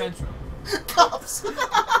cops? 9 Central. Cops.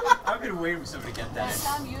 I've been waiting for somebody to get that. That's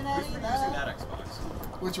community Using love. that Xbox.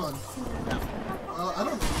 Which one? I don't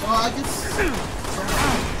know. Well, I guess.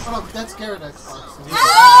 Oh, no, that's Garrett Xbox.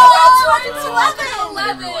 Oh,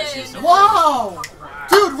 11. Wow!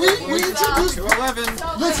 Dude, we introduced.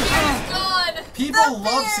 211. Listen, Good. People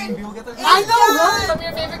love seeing people get their. I know, right? From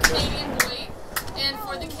your favorite Canadian boy, and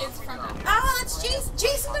for the kids from that. Oh, that's Jason.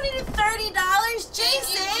 Jason donated $30.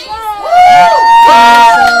 Jason.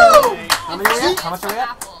 How many are we at? How much are we at?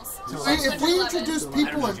 Apples. See, if we introduce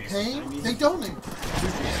people in pain, they donate.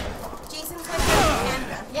 Jason's my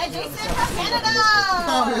Canada. Yeah, Jason from Canada!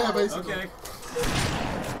 Oh, yeah, basically. Okay.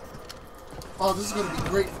 Oh, this is going to be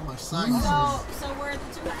great for my science. So we're at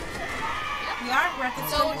the 200. We are. We're at the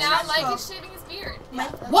So now Mike is shaving his beard.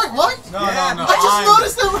 What? What? No, Yeah, no, no. I just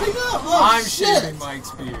noticed that right now. Oh, I'm shit. shaving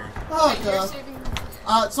Mike's beard. Oh, You're God. shaving his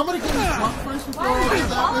beard. Somebody give me drunk first before Why I are get you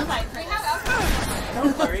that one. qualified for We this? have alcohol.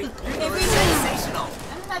 Don't worry. If we Sensational.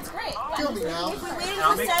 I mean, that's great. Kill me now. If we waited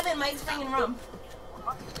for 7, Mike's bringing rum.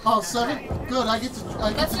 Oh, 7? Good, I get to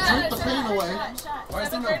drink the pain away. Why is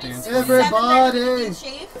there no 7:30 dance? Everybody! 7:30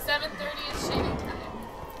 shave. 7:30 is shaving time.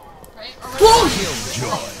 Right? Or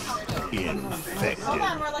Killjoy. Infected. Hold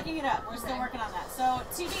on, we're looking it up. We're still working on that. So,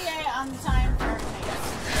 TDA on the time for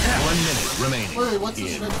 1 minute remaining. Wait, what's the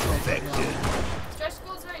stretch goal right now? Infected. stretch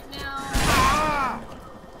goals right now.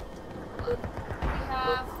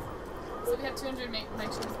 We have 200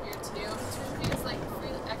 Mike Show's beard too. 200 is like free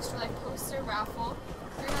extra like poster raffle.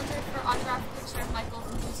 300 for autographed picture of Michael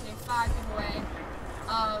from GTA 5 giveaway.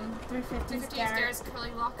 350 is Garrett's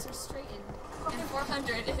curly locks are straightened. And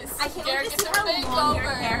 400 is I can't Garrett wait to gets see a how long your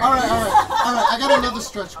makeover. hair Alright, I got another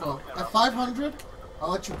stretch goal. At 500,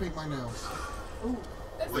 I'll let you paint my nails.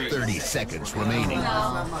 30 seconds remaining.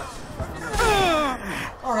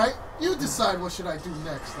 Alright, you decide what should I do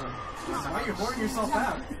next then. Why are you hoarding yourself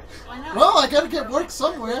out? Well, I gotta get work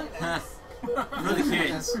somewhere. For the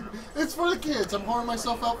kids. It's for the kids. I'm whoring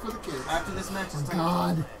myself out for the kids. After this match is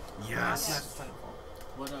God. Yes.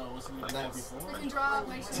 What was the name before? We can draw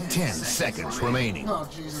Mike Show's 10 seconds remaining. Oh,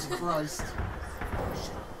 Jesus Christ.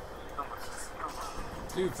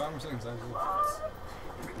 Dude, 5 more seconds.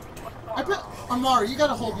 I bet, Amari, you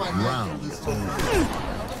gotta hold my hand Round through this time.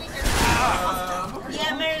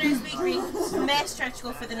 Yeah, Mariners, we agree. Max stretch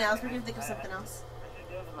goal for the nails. We're gonna think of something else.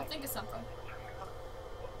 I'll think of something.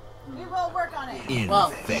 We will work on it. Wow.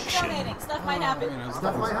 Infection. Donating. Stuff might happen.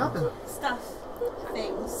 Stuff might happen. Stuff.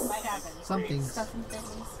 Things. Might happen. Some things. Stuff and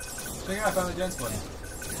things. Check out, I found the dance button.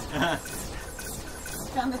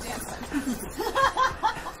 Found the dance button.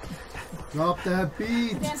 Drop that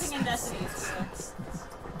beat. Dancing in Destiny.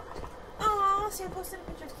 Aw, Sam posted a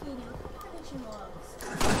picture of Katie. I think she loves.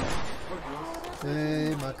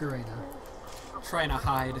 Hey, Macarena. Trying to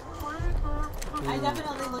hide. I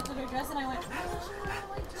definitely looked at her dress and I went,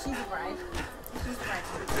 she's a bride. She's the bride.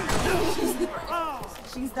 She's the bride.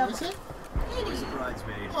 She's the bride. She's a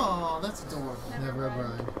bridesmaid. Oh, that's adorable. Never a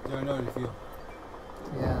bride. Do I know how to feel?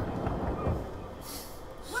 Yeah.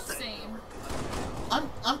 Same.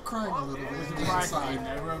 I'm crying a little bit. The inside.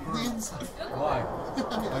 The inside. Why?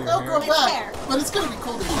 They'll grow back, but it's gonna be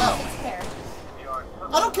cold as hell. Hair.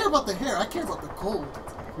 I don't care about the hair. I care about the cold.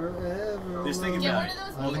 Forever. Just thinking about it.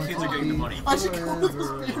 All the kids are getting the money. I should go with this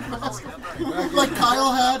beard mask, like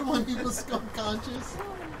Kyle had when he was unconscious.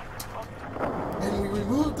 And we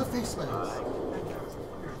removed the face mask.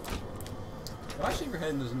 If I shave your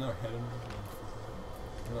head and there's another head in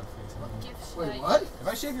another face in Wait, what? If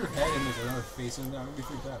I shave your head and there's another face in there, I'm gonna be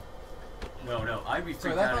freaked out. No, I'd be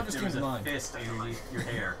freaked out if there was a fist underneath your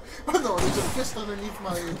hair. No, there's a fist underneath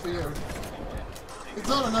my beard. It's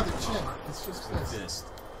not another chin. It's just fist.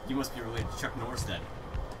 You must be related to Chuck Norris then.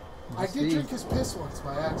 I did drink his piss once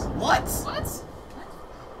by accident. What?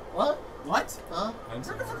 What? What? Huh?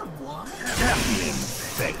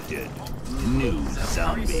 Infected. New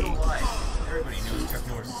zombie. Everybody knows Chuck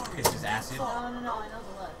Norris pisses acid. No, I know the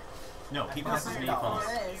look. No, he pisses napalm.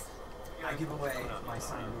 There is. I give away my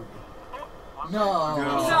son Ruby. No.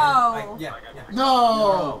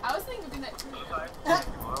 No. I was thinking of doing that too.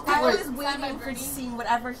 I was waiting for to see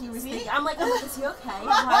whatever he was thinking. I'm like, oh, is he okay?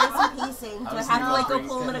 Why is he pacing? Do I have to like go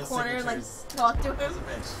pull him in a corner and like talk to him?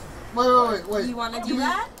 Wait. You want to do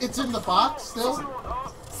that? It's in the box still?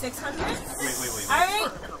 600? Wait.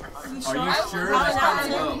 Alright. You sure? Are you sure?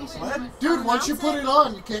 What? Dude, once you put it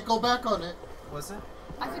on, you can't go back on it. What's it?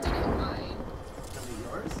 I could donate mine.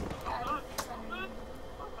 Yours?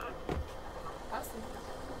 I was thinking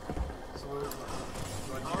So what is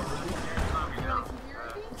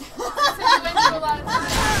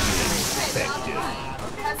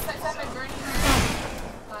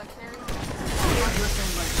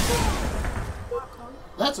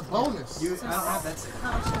That's a bonus. I don't have that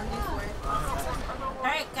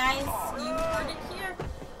Alright guys, you heard it here.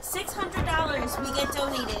 $600 we get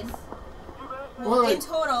donated. Wait. In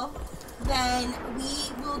total. Then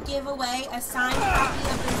we will give away a signed copy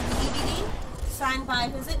of the DVD. Signed by,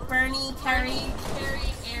 who's it? Bernie, Carrie,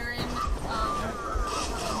 Aaron,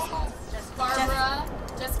 Barbara,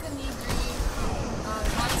 Jessica Negri,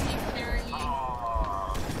 Monty, Carrie,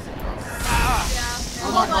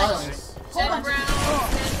 Jen Brown,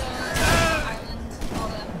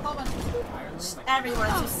 everyone.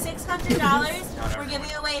 So $600. We're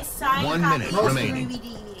giving away a signed 1 copy minute of the remaining. movie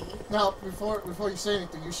DVD. Now, before you say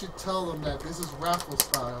anything, you should tell them that this is raffle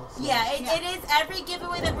style. So. Yeah, it is every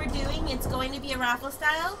giveaway that we're doing. It's going to be a raffle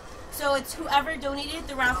style. So it's whoever donated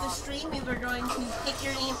the raffle stream. We were going to pick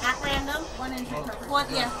your name at random. One entry per person. One,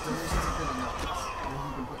 yeah.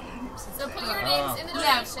 So put your names in the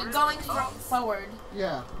Yeah, donations. going forward.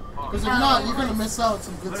 Yeah. Because if not, you're going to miss out on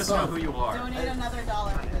some good Let us stuff. know who you are. Donate another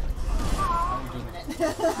 $1.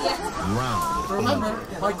 Round. Remember,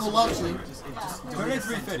 Michael loves you. Donate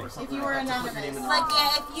 $3.50. If you were anonymous. Like,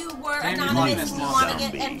 yeah, if you were anonymous and you want to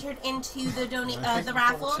get entered into the the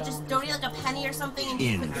raffle, just donate like a penny or something and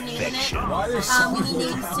just put your name in it. Why are there so We need many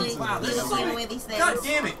names to be able to give away these things. God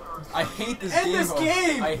damn it! I hate this End game. this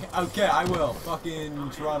game! Okay, I will.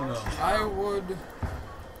 Fucking Geronimo. I would.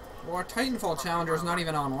 Well, our Titanfall Challenger is not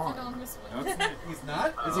even online. He's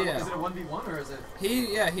not? Is it a 1v1 or is it?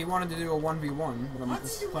 He wanted to do a 1v1, but I'm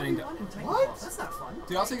just planning to. What? That's not fun.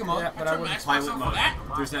 Dude, I'll take him up. Yeah, but I wouldn't. Pilot mode.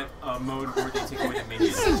 There's that mode where they take away the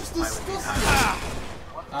minions. This is disgusting.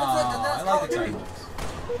 I like the Titan.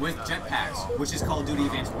 With jetpacks, which is Call of Duty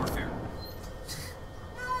Advanced Warfare.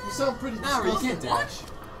 You sound pretty No, disgusting. you can't dash.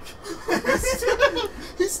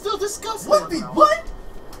 He's still disgusting. What?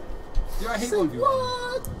 Dude, I hate 1v1.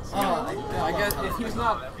 What? Yeah, I guess if he's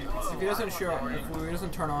not, if he doesn't show, if he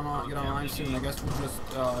doesn't turn on get online soon, I guess we'll just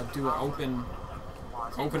do an open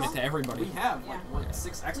it to everybody. We have what,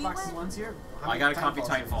 6 Xbox Ones here? I got a copy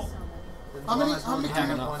Titanfall. How many players do you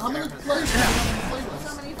have to play with?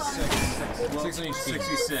 So many fun. 6 on each team.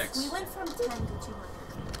 66. We went from 10 to 200.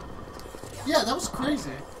 Yeah, that was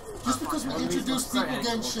crazy. Just because we introduced people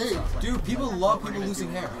getting shaved. Dude, people love people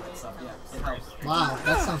losing hair. Wow,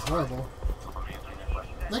 that sounds horrible.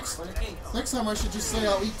 Next time I should just say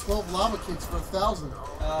I'll eat 12 lava cakes for 1,000.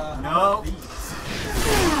 No.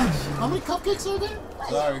 How many cupcakes are there?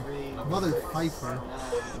 Sorry. Mother Piper.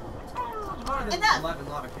 Enough. 11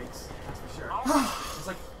 lava cakes, that's for sure. It's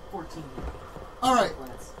like 14. Alright,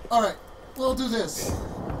 we'll do this.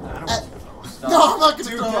 Stop. No, I'm not gonna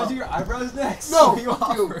Dude, throw go up. do your eyebrows next. No, What are you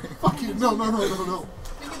offering? fuck you. No.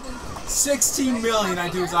 16 million I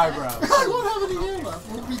do his eyebrows. I won't have any hair left.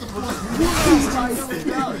 What would be the point? I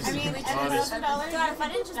mean, $1,000. God, if I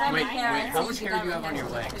didn't just have my hair, wait, how much hair do you have on your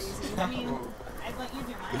legs? I mean, I'd let you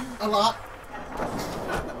do mine. A lot.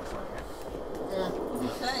 You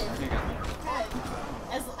could.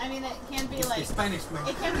 I mean, it can be like. Spanish man.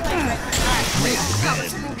 It can be like.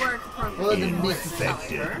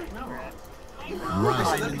 Infected.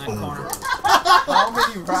 Round in that corner. How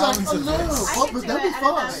many rounds of no, this? oh, but that'd be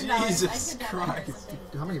fun. Jesus Christ.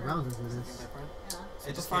 How many rounds is this?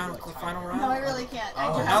 It's the final round. No, I really can't.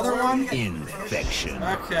 Another one? Infection.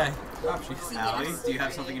 Okay. Allie, do you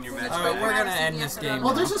have something in your match? Alright, we're gonna end this game.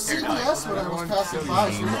 Well, there's a CVS when I was passing by.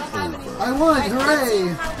 I won!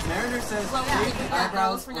 Hooray! Mariner says Well, we can get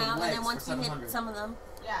eyebrows those for or now, and legs then for once we hit 700. some of them.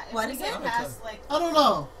 Yeah, What is it? Past, like, I don't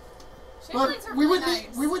know. But Lights are we would really need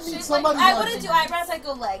nice. we would need Shaped somebody. I like- wouldn't do eyebrows, I'd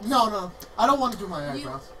go legs. No, I don't want to do my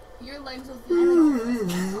eyebrows. Your legs will be.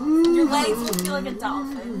 Your legs will feel like a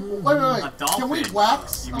dolphin. Wait. A dolphin? Can we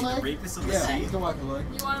wax You a mean the leg? rapist of the Yeah, sea? you can wax a leg.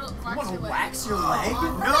 You want to wax your Wax leg? your leg?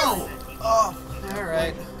 No! Oh,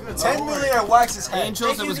 Alright. 10 million at wax his head.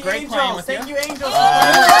 Angels, it was great playing with you. Thank you, Angels.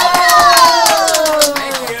 Thank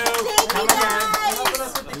you. Thank you, guys! Helping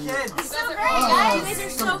us with the kids. So great, guys! You guys are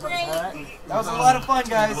so great! That was a lot of fun,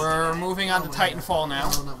 guys. We're moving on to Titanfall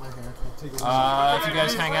now. No, not my hair. If you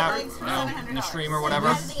guys hang out, in the stream or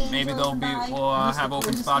whatever, maybe we'll have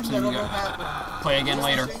open spots and you can play again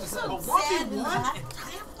later.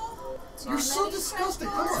 You're so disgusting.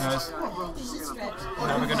 Come on. Guys, Come on, bro.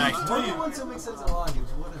 have a good night. What do you want to make sense of language?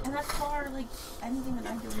 Whatever. And that's far, like, anything that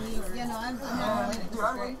I delete or... Yeah, no, I'm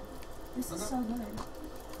great. This is so good.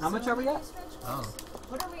 How much are we at?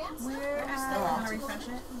 What are we at? We're at... I want to refresh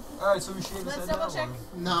it. Alright, so we should Let's double check.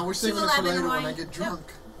 Nah, we're saving it for 2:11 later when morning. I get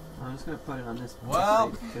drunk. I'm just gonna put it on this.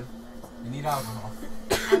 Well, you need alcohol.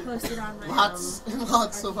 I posted on my... Lots and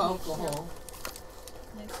lots of alcohol.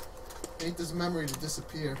 Ain't this memory to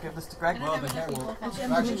disappear. Give this to Greg. Well, the hair will.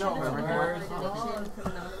 Actually, no,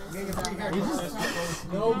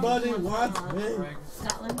 Nobody wants me.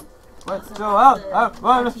 Scotland. Let's go out.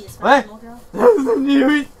 Wait.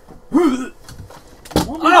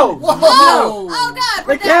 Oh! Whoa! Oh God!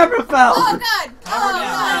 The camera fell! Oh God! Oh Oh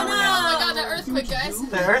God! my god, the earthquake, guys.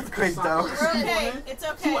 The earthquake, though. We're okay. It's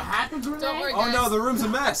okay. Don't worry, Oh guys. no, the room's a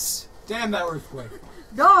mess. Damn that earthquake.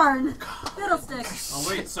 Darn! Fiddlestick. Oh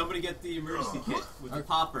wait, somebody get the emergency kit with the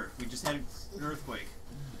popper. We just had an earthquake.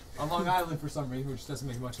 On Long Island for some reason, which doesn't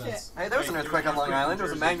make much sense. Hey, there was an earthquake on Long Island. It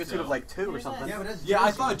was a magnitude of like 2 or something. Yeah,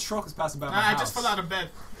 I thought a truck was passing by my house. I just fell out of bed.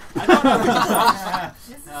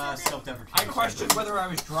 Self-deprecation. I questioned whether I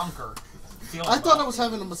was drunk or feeling I thought I was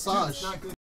having a massage.